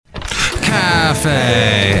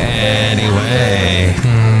Cafe Anyway.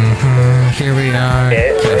 Here we are.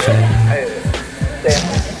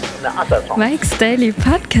 Mike's Daily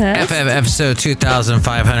Podcast. Episode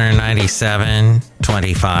 2597,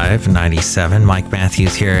 2597. Mike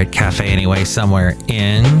Matthews here at Café Anyway, somewhere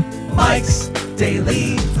in Mike's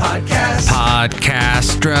Daily Podcast.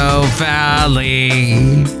 Podcastro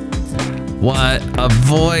Valley. What a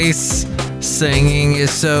voice. Singing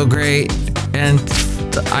is so great. And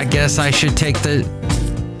I guess I should make the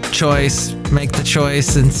choice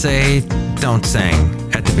and say, don't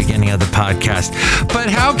sing at the beginning of the podcast. But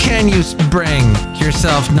how can you bring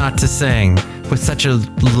yourself not to sing with such a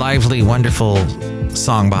lively, wonderful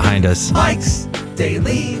song behind us? Mike's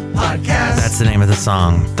Daily Podcast. That's the name of the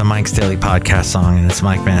song, the Mike's Daily Podcast song, and it's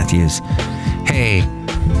Mike Matthews. Hey,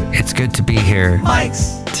 it's good to be here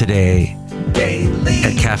Mike's today Daily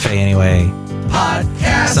at Café Anyway.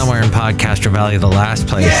 Podcast. Somewhere in Podcastro Valley, the last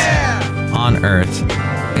place on Earth.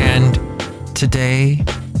 And today,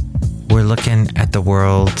 we're looking at the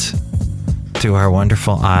world through our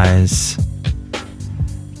wonderful eyes.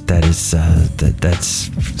 That's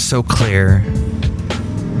so clear.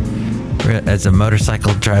 As a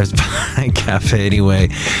motorcycle drives by Café Anyway,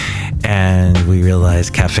 and we realize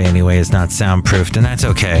Café Anyway is not soundproofed, and that's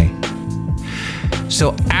okay.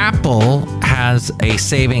 So Apple has a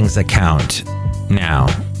savings account now.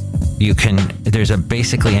 There's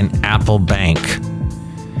basically an Apple Bank.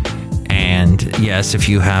 And yes, if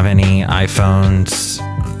you have any iPhones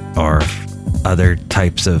or other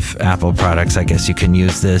types of Apple products, I guess you can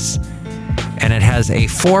use this. And it has a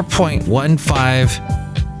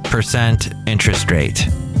 4.15% interest rate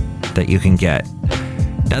that you can get.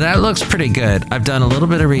 Now that looks pretty good. I've done a little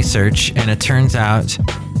bit of research, and it turns out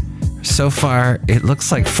so far it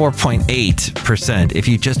looks like 4.8%. If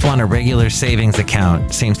you just want a regular savings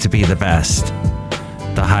account, seems to be the best,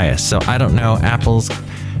 the highest. So I don't know, Apple's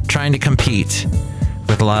trying to compete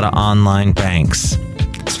with a lot of online banks.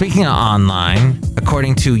 Speaking of online,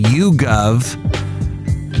 according to YouGov.com,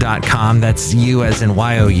 that's U as in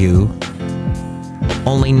YOU,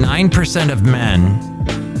 only 9% of men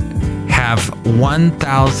have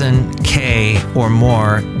 1,000K or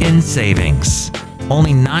more in savings.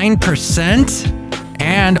 Only 9%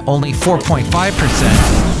 and only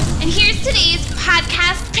 4.5%. And here's today's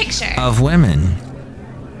podcast picture of women.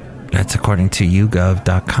 That's according to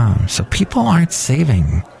YouGov.com. So people aren't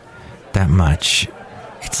saving that much.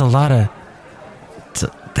 It's a lot of...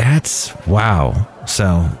 That's... Wow.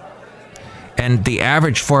 So... And the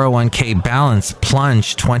average 401k balance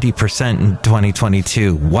plunged 20% in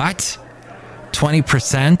 2022. What?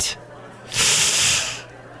 20%?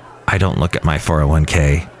 I don't look at my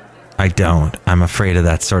 401k. I don't. I'm afraid of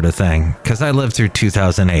that sort of thing. Because I lived through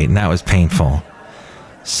 2008 and that was painful.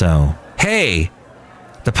 So, hey...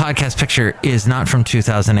 The podcast picture is not from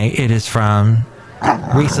 2008. It is from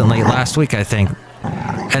recently, last week, I think.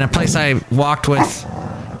 And a place I walked with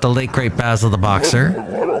the late, great Basil the Boxer.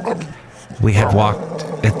 We had walked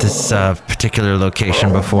at this particular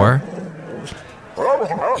location before.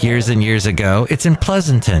 Years and years ago. It's in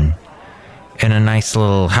Pleasanton. In a nice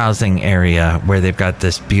little housing area where they've got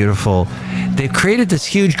this beautiful... They've created this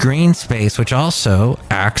huge green space, which also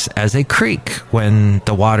acts as a creek when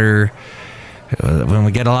the water... when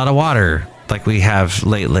we get a lot of water like we have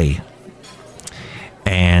lately.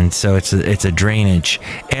 And so it's a drainage.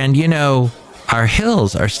 And you know, our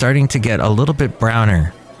hills are starting to get a little bit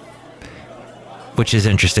browner, which is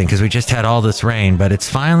interesting because we just had all this rain, but it's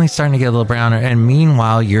finally starting to get a little browner. And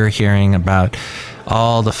meanwhile, you're hearing about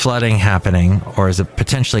all the flooding happening, or is it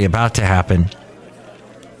potentially about to happen,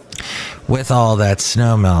 with all that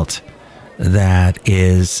snow melt that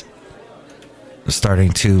is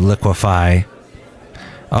starting to liquefy.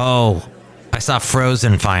 Oh, I saw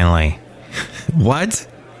Frozen finally. What?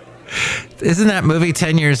 Isn't that movie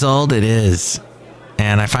 10 years old? It is.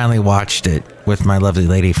 And I finally watched it with my lovely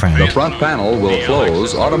lady friend. The front panel will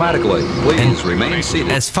close automatically. Please remain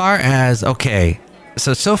seated. As far as, okay,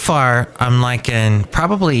 so far I'm liking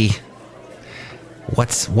probably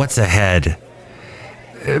what's ahead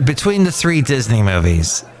between the three Disney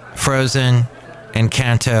movies, Frozen,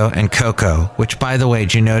 Encanto, and Coco, which, by the way,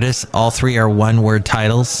 did you notice all three are one-word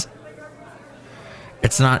titles?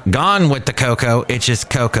 It's not Gone with the Coco, it's just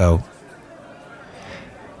Coco.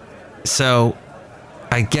 So,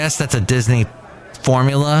 I guess that's a Disney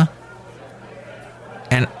formula.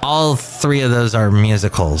 And all three of those are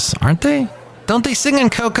musicals, aren't they? Don't they sing in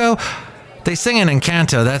Coco? They sing in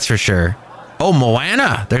Encanto, that's for sure. Oh,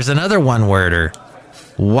 Moana! There's another one-worder.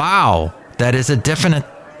 Wow, that is a definite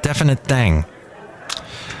thing.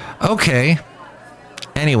 Okay.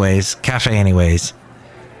 Anyways, Café Anyways.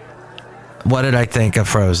 what did I think of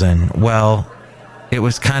Frozen? Well, it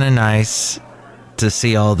was kind of nice to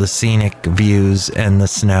see all the scenic views and the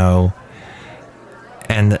snow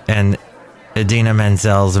and Idina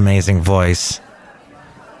Menzel's amazing voice.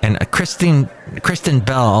 And Kristen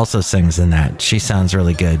Bell also sings in that. She sounds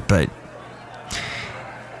really good. But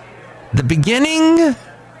the beginning,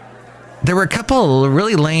 there were a couple of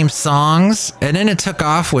really lame songs, and then it took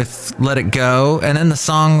off with Let It Go, and then the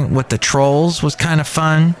song with the trolls was kind of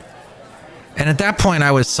fun. And at that point,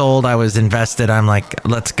 I was sold. I was invested. I'm like,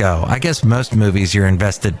 let's go. I guess most movies you're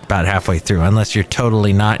invested about halfway through, unless you're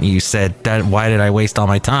totally not, and you said, why did I waste all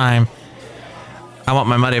my time? I want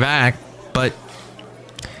my money back. But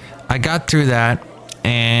I got through that,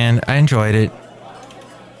 and I enjoyed it.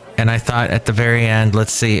 And I thought at the very end,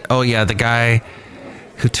 let's see. Oh, yeah, the guy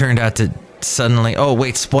who turned out to suddenly... Oh,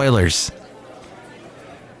 wait, spoilers.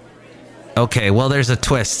 Okay, well, there's a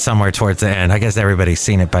twist somewhere towards the end. I guess everybody's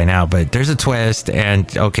seen it by now, but there's a twist,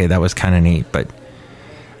 and okay, that was kind of neat. But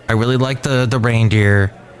I really liked the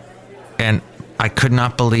reindeer, and I could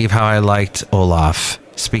not believe how I liked Olaf.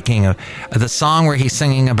 Speaking of the song where he's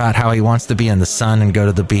singing about how he wants to be in the sun and go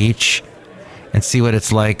to the beach and see what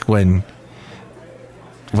it's like when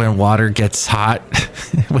water gets hot,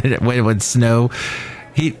 when snow,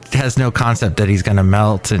 he has no concept that he's going to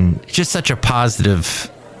melt, and just such a positive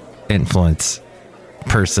influence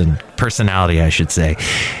personality, I should say.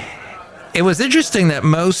 It was interesting that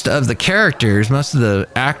most of the characters, most of the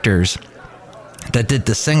actors that did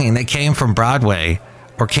the singing, they came from Broadway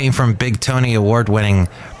or came from big Tony Award winning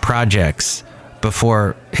projects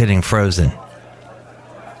before hitting Frozen.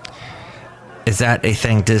 Is that a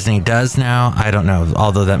thing Disney does now? I don't know,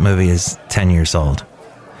 although that movie is 10 years old.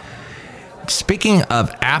 Speaking of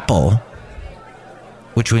Apple,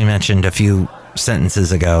 which we mentioned a few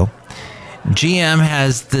sentences ago, GM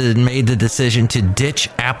has made the decision to ditch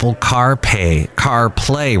Apple CarPlay.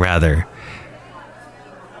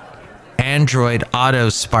 Android Auto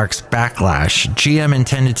sparks backlash. GM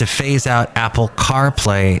intended to phase out Apple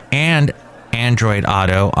CarPlay and Android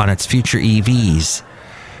Auto on its future EVs.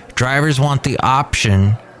 Drivers want the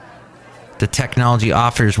option the technology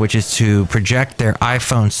offers, which is to project their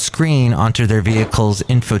iPhone screen onto their vehicle's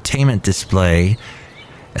infotainment display.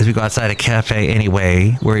 As we go outside a Café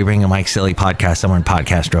Anyway, where we bring a Mike Silly podcast somewhere in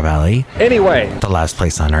Podcastro Valley. Anyway. The last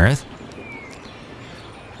place on earth.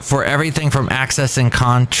 For everything from accessing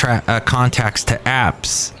contacts to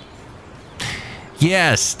apps.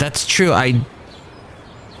 Yes, that's true. I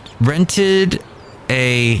rented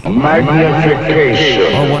a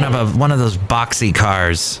magnification, or one of those boxy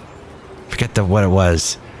cars. Forget what it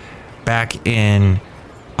was. Back in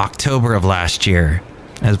October of last year,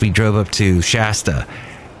 as we drove up to Shasta.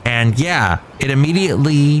 And yeah, it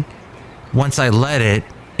immediately, once I let it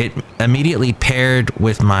immediately paired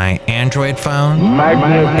with my Android phone.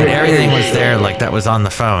 And everything was there, like that was on the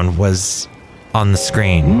phone, was on the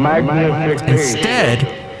screen. Instead,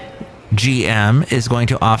 GM is going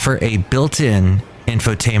to offer a built-in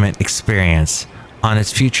infotainment experience on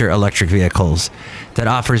its future electric vehicles that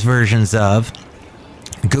offers versions of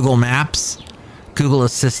Google Maps, Google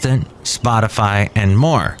Assistant, Spotify, and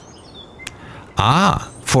more.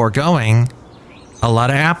 Foregoing a lot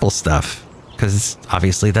of Apple stuff, because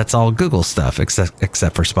obviously that's all Google stuff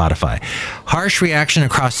except for Spotify. Harsh reaction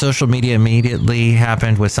across social media immediately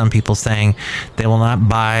happened, with some people saying they will not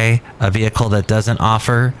buy a vehicle that doesn't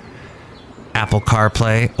offer Apple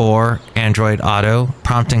CarPlay or Android Auto,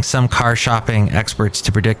 prompting some car shopping experts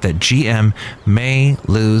to predict that GM may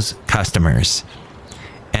lose customers.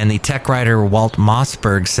 And the tech writer Walt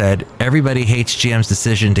Mossberg said, everybody hates GM's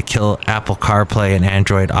decision to kill Apple CarPlay and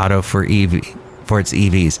Android Auto for its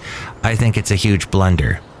EVs. I think it's a huge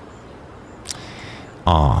blunder.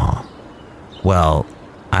 Well,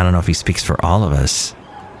 I don't know if he speaks for all of us.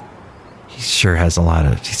 He sure has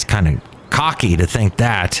he's kind of cocky to think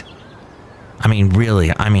that. I mean, really,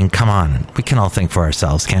 come on. We can all think for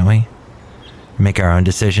ourselves, can't we? Make our own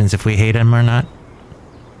decisions if we hate him or not.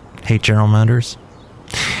 Hate General Motors.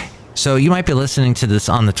 So you might be listening to this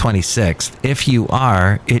on the 26th. If you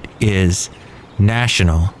are, it is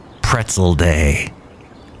National Pretzel Day.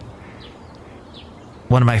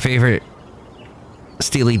 One of my favorite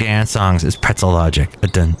Steely Dan songs is Pretzel Logic.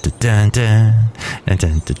 Dun, dun, dun, dun, dun,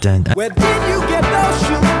 dun, dun, dun. Where did you get those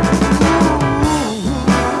shoes?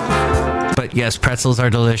 But yes, pretzels are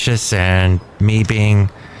delicious, and me I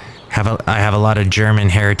have a lot of German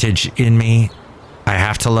heritage in me. I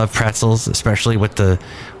have to love pretzels, especially with the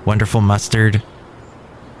wonderful mustard,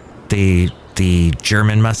 the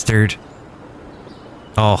German mustard.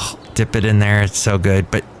 Oh, dip it in there; it's so good.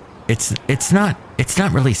 But it's not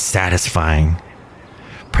really satisfying.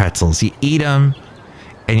 pretzels. You eat them,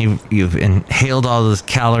 and you've inhaled all those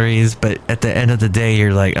calories, but at the end of the day,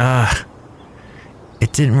 you're like,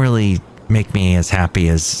 it didn't really make me as happy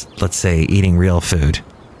as, let's say, eating real food.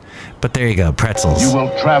 But there you go, pretzels. You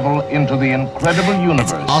will travel into the incredible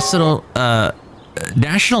universe. It's also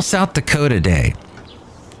National South Dakota Day.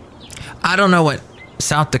 I don't know what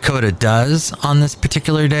South Dakota does on this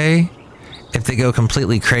particular day. If they go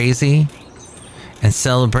completely crazy and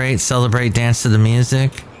celebrate, dance to the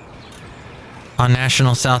music on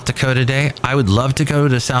National South Dakota Day. I would love to go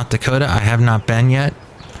to South Dakota. I have not been yet.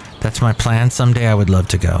 That's my plan. Someday I would love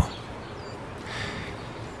to go.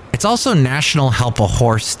 It's also National Help a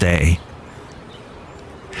Horse Day.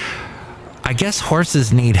 I guess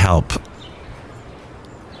horses need help.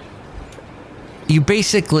 You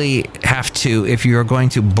basically have to, if you're going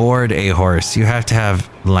to board a horse, you have to have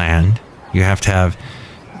land. You have to have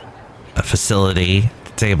a facility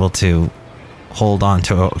that's able to hold on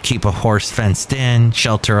to, keep a horse fenced in,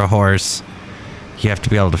 shelter a horse. You have to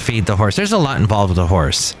be able to feed the horse. There's a lot involved with a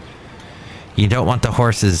horse. You don't want the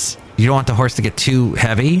horse to get too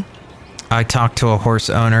heavy. I talked to a horse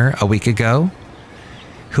owner a week ago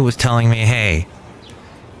who was telling me, hey,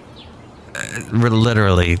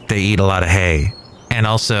 literally, they eat a lot of hay. And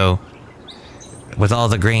also, with all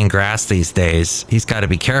the green grass these days, he's got to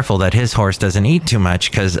be careful that his horse doesn't eat too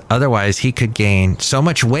much, because otherwise he could gain so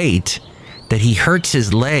much weight that he hurts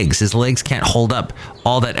his legs. His legs can't hold up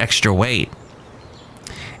all that extra weight.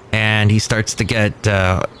 And he starts to get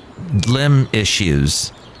limb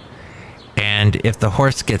issues. And if the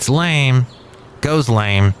horse goes lame,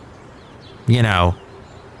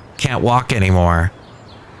 can't walk anymore.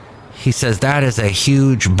 He says that is a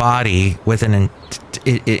huge body with an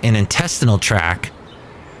intestinal tract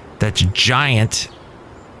that's giant,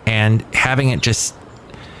 and having it just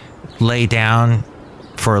lay down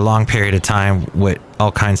for a long period of time with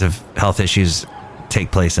all kinds of health issues take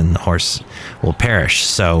place, and the horse will perish.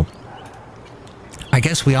 So I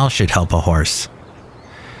guess we all should help a horse,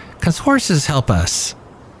 because horses help us.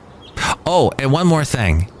 Oh, and one more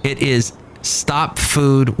thing. It is Stop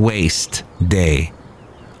Food Waste Day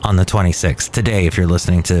on the 26th. Today, if you're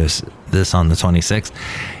listening to this on the 26th.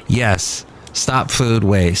 Yes, stop food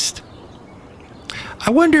waste. I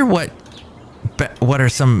wonder what are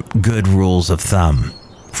some good rules of thumb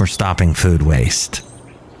for stopping food waste.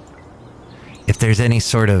 If there's any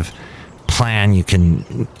sort of plan you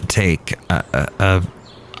can take,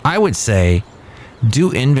 I would say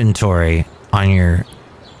do inventory on your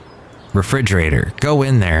refrigerator. Go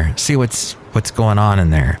in there, see what's going on in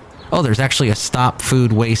there. Oh, there's actually a Stop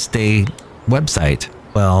Food Waste Day website.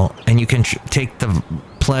 Well, and you can take the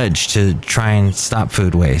pledge to try and stop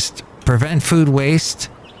food waste. Prevent food waste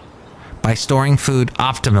by storing food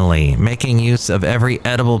optimally, making use of every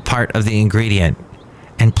edible part of the ingredient,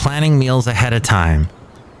 and planning meals ahead of time.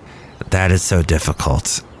 That is so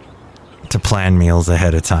difficult, to plan meals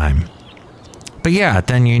ahead of time. But yeah,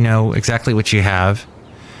 then you know exactly what you have.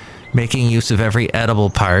 Making use of every edible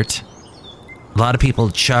part. A lot of people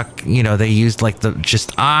chuck, they used like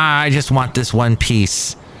I just want this one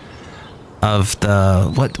piece of the,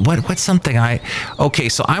 what's something okay,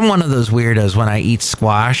 so I'm one of those weirdos when I eat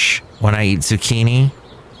squash, when I eat zucchini.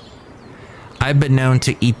 I've been known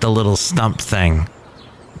to eat the little stump thing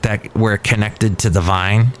that were connected to the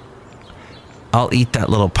vine. I'll eat that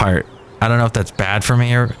little part. I don't know if that's bad for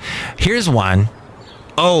me or... Here's one.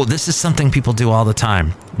 Oh, this is something people do all the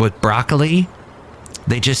time. With broccoli,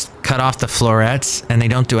 they just cut off the florets and they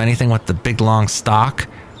don't do anything with the big long stalk.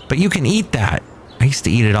 But you can eat that. I used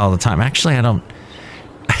to eat it all the time. Actually, I don't...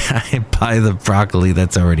 I buy the broccoli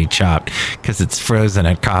that's already chopped because it's frozen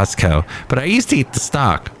at Costco. But I used to eat the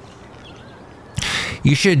stalk.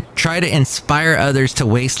 You should try to inspire others to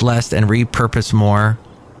waste less and repurpose more.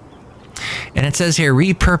 And it says here,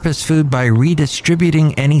 repurpose food by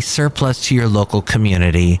redistributing any surplus to your local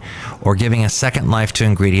community or giving a second life to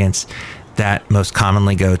ingredients that most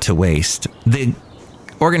commonly go to waste. The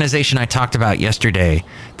organization I talked about yesterday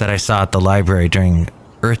that I saw at the library during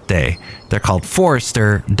Earth Day, they're called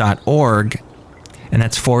Forester.org, and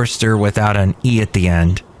that's Forester without an E at the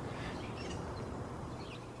end.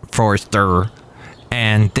 Forester.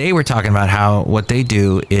 And they were talking about how what they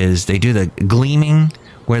do is they do the gleaming,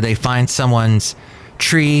 where they find someone's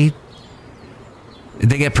tree.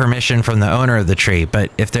 They get permission from the owner of the tree,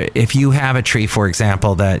 but if you have a tree, for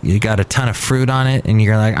example, that you got a ton of fruit on it and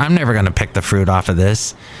you're like, I'm never going to pick the fruit off of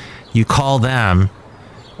this, you call them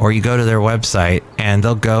or you go to their website and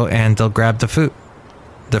they'll go and they'll grab the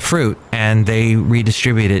fruit and they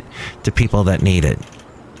redistribute it to people that need it.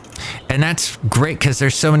 And that's great because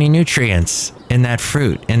there's so many nutrients in that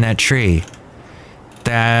fruit, in that tree.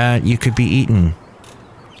 that you could be eaten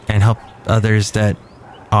and help others that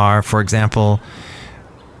are, for example,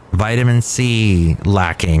 vitamin C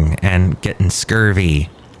lacking and getting scurvy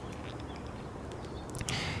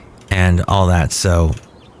and all that. So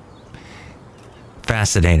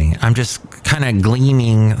fascinating. I'm just kind of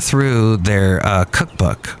gleaning through their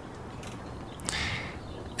cookbook,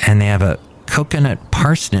 and they have a coconut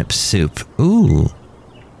parsnip soup. Ooh.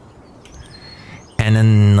 And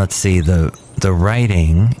then let's see, the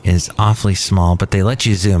writing is awfully small, but they let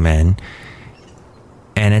you zoom in,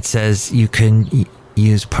 and it says you can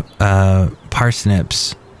use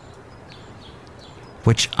parsnips,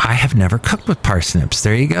 which I have never cooked with parsnips.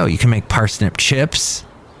 There you go. You can make parsnip chips.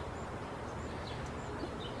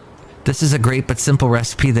 This is a great but simple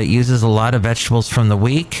recipe that uses a lot of vegetables from the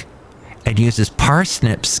week and uses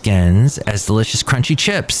parsnip skins as delicious crunchy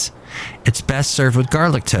chips. It's best served with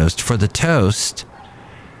garlic toast. For the toast,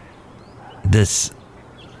 this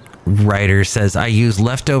writer says, I use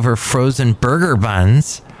leftover frozen burger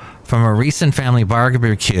buns from a recent family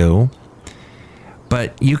barbecue,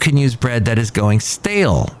 but you can use bread that is going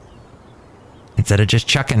stale instead of just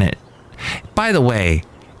chucking it. By the way,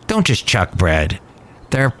 don't just chuck bread.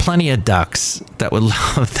 There are plenty of ducks that would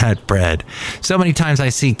love that bread. So many times I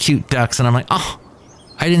see cute ducks and I'm like, oh,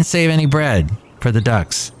 I didn't save any bread for the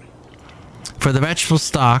ducks. For the vegetable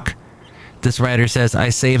stock, this writer says, I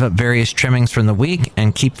save up various trimmings from the week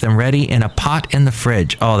and keep them ready in a pot in the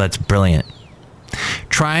fridge. Oh, that's brilliant.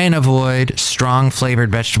 Try and avoid strong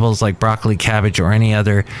flavored vegetables like broccoli, cabbage, or any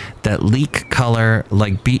other that leak color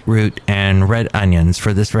like beetroot and red onions.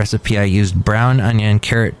 For this recipe, I used brown onion,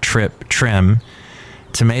 carrot trim,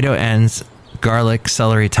 tomato ends, garlic,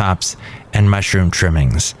 celery tops, and mushroom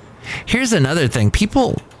trimmings. Here's another thing.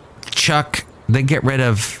 People they get rid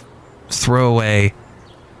of, throw away,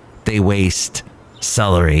 they waste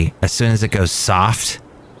celery as soon as it goes soft.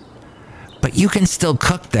 But you can still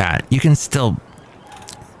cook that. You can still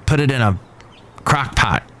put it in a crock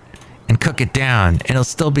pot and cook it down. It'll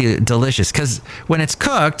still be delicious because when it's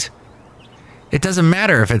cooked, it doesn't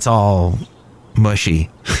matter if it's all mushy.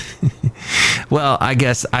 Well, I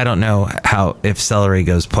guess I don't know if celery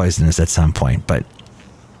goes poisonous at some point, but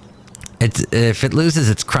if it loses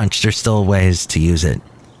its crunch, there's still ways to use it.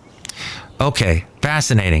 Okay,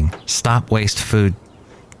 fascinating. Stop Waste Food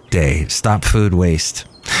Day. Stop food waste.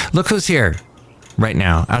 Look who's here right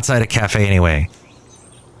now outside of Café Anyway.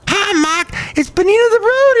 Hi, Mike. It's Benita the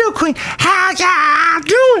Rodeo Queen. How y'all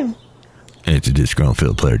doing? It's a Disgruntled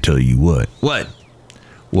Fiddle Player. Tell you what. What?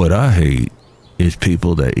 What I hate is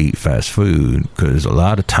people that eat fast food, because a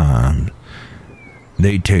lot of times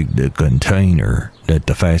they take the container that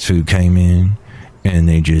the fast food came in and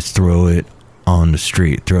they just throw it on the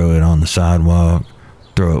street, throw it on the sidewalk,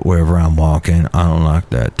 throw it wherever I'm walking. I don't like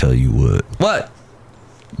that. Tell you what. What?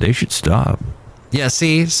 They should stop. Yeah,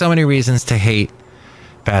 see, so many reasons to hate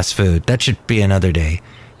fast food. That should be another day.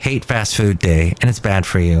 Hate fast food day, and it's bad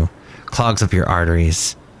for you. Clogs up your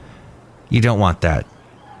arteries. You don't want that.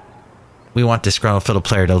 We want Disgruntled Fiddle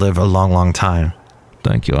Player to live a long, long time.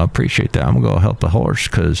 Thank you. I appreciate that. I'm going to go help a horse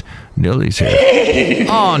because Nilly's here.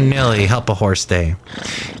 Oh, Nilly, help a horse day.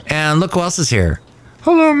 And look who else is here.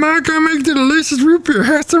 Hello, Mike. I make the delicious root beer.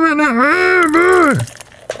 Have some right now.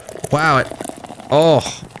 Wow.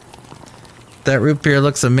 That root beer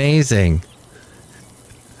looks amazing.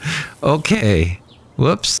 Okay.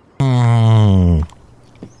 Whoops. Yum.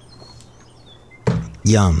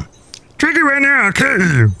 Drink it right now. I'll cut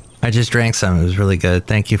you. I just drank some. It was really good.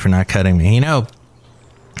 Thank you for not cutting me. You know,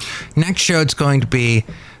 next show it's going to be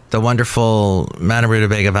the wonderful Madame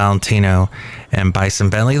Rootabeg of Valentino and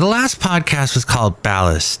Bison Bentley. The last podcast was called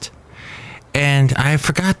Ballast. And I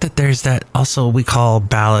forgot that there's that also we call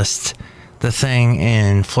ballast, the thing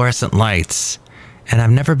in fluorescent lights. And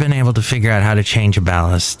I've never been able to figure out how to change a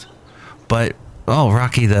ballast. But,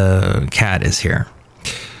 Rocky the cat is here.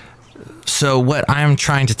 So what I'm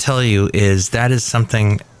trying to tell you is that is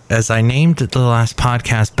something, as I named the last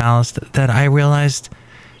podcast Ballast, that I realized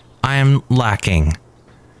I am lacking.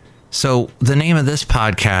 So the name of this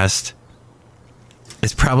podcast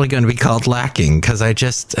is probably going to be called Lacking because it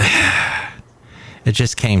just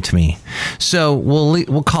came to me. So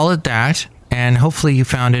we'll call it that, and hopefully you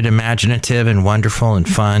found it imaginative and wonderful and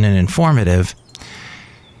fun and informative.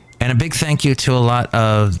 And a big thank you to a lot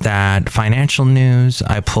of that financial news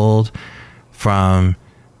I pulled from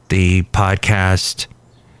the podcast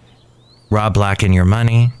Rob Black and Your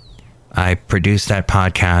Money. I produced that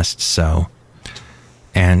podcast, so.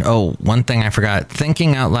 And, one thing I forgot.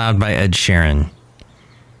 Thinking Out Loud by Ed Sheeran.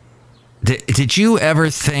 Did you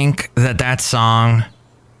ever think that song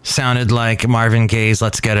sounded like Marvin Gaye's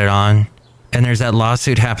Let's Get It On? And there's that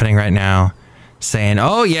lawsuit happening right now saying,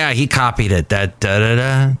 oh, yeah, he copied it. That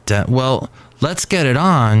da-da-da. Well, Let's Get It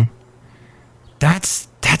On. That's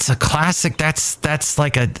a classic. That's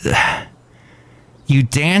like a... You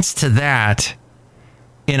dance to that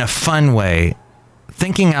in a fun way.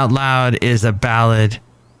 Thinking Out Loud is a ballad.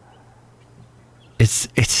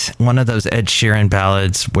 It's one of those Ed Sheeran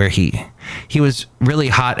ballads where he was really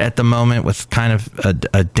hot at the moment with kind of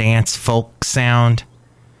a dance folk sound.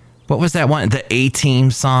 What was that one? The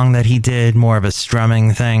A-Team song that he did, more of a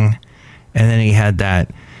strumming thing. And then he had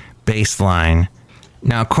that bass line.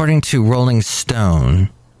 Now, according to Rolling Stone,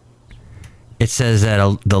 it says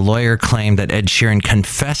that the lawyer claimed that Ed Sheeran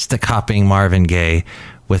confessed to copying Marvin Gaye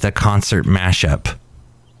with a concert mashup.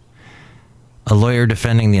 A lawyer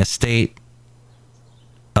defending the estate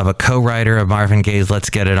of a co-writer of Marvin Gaye's Let's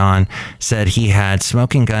Get It On said he had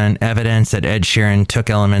smoking gun evidence that Ed Sheeran took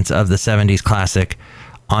elements of the 70s classic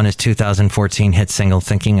on his 2014 hit single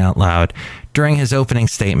Thinking Out Loud during his opening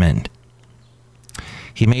statement.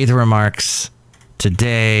 He made the remarks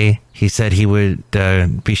today. He said he would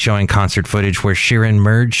be showing concert footage where Sheeran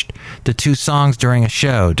merged the two songs during a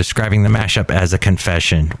show, describing the mashup as a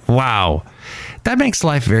confession. Wow. That makes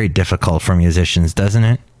life very difficult for musicians, doesn't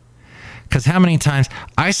it? Because how many times...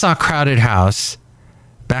 I saw Crowded House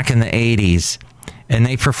back in the 80s, and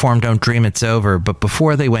they performed Don't Dream It's Over, but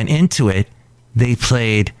before they went into it, they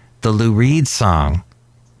played the Lou Reed song.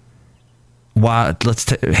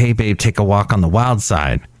 Hey Babe, Take a Walk on the Wild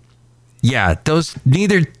Side. Yeah,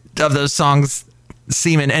 neither of those songs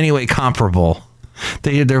seem in any way comparable.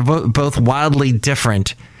 They're both wildly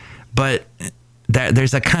different, but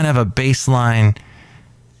there's a kind of a bass line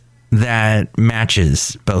that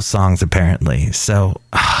matches both songs apparently. So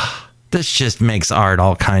this just makes art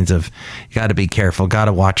all kinds of... You got to be careful, got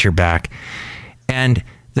to watch your back. And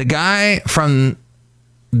the guy from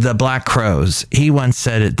the Black Crowes, he once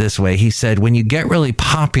said it this way. He said, when you get really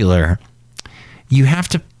popular, you have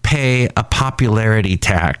to pay a popularity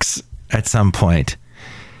tax at some point.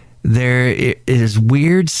 There is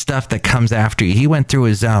weird stuff that comes after you. He went through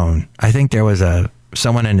his own. I think there was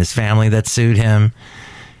someone in his family that sued him,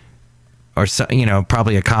 or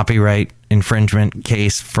probably a copyright infringement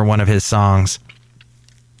case for one of his songs.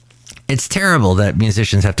 It's terrible that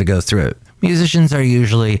musicians have to go through it. Musicians are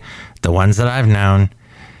usually the ones that I've known.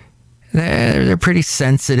 They're pretty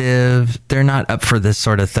sensitive. They're not up for this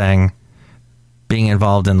sort of thing, being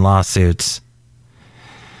involved in lawsuits.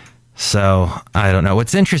 So, I don't know.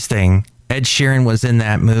 What's interesting, Ed Sheeran was in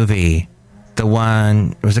that movie. The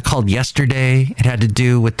one, was it called Yesterday? It had to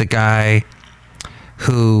do with the guy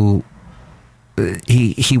who...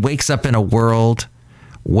 He wakes up in a world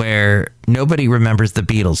where nobody remembers the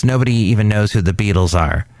Beatles. Nobody even knows who the Beatles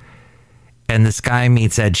are. And this guy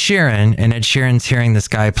meets Ed Sheeran, and Ed Sheeran's hearing this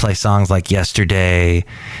guy play songs like Yesterday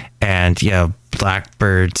and,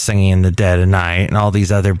 Blackbird Singing in the Dead of Night and all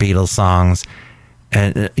these other Beatles songs,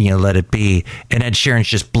 and, Let It Be. And Ed Sheeran's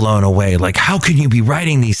just blown away. Like, how can you be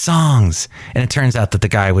writing these songs? And it turns out that the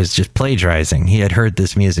guy was just plagiarizing. He had heard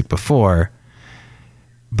this music before,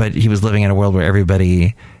 but he was living in a world where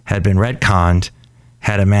everybody had been retconned,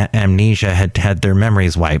 had amnesia, had their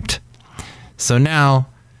memories wiped. So now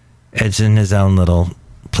Ed's in his own little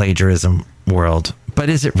plagiarism world. But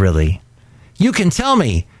is it really? You can tell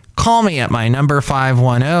me. Call me at my number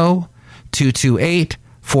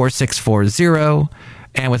 510-228-4640.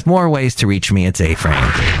 And with more ways to reach me, it's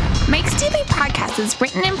A-Frame. Mike's Daily Podcast is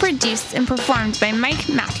written and produced and performed by Mike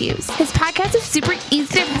Matthews. His podcast is super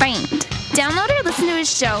easy to find. Download or listen to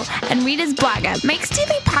his show and read his blog at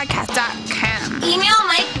mikesdailypodcast.com. Email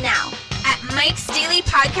Mike now at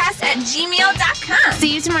mikesdailypodcast@gmail.com.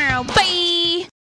 See you tomorrow. Bye.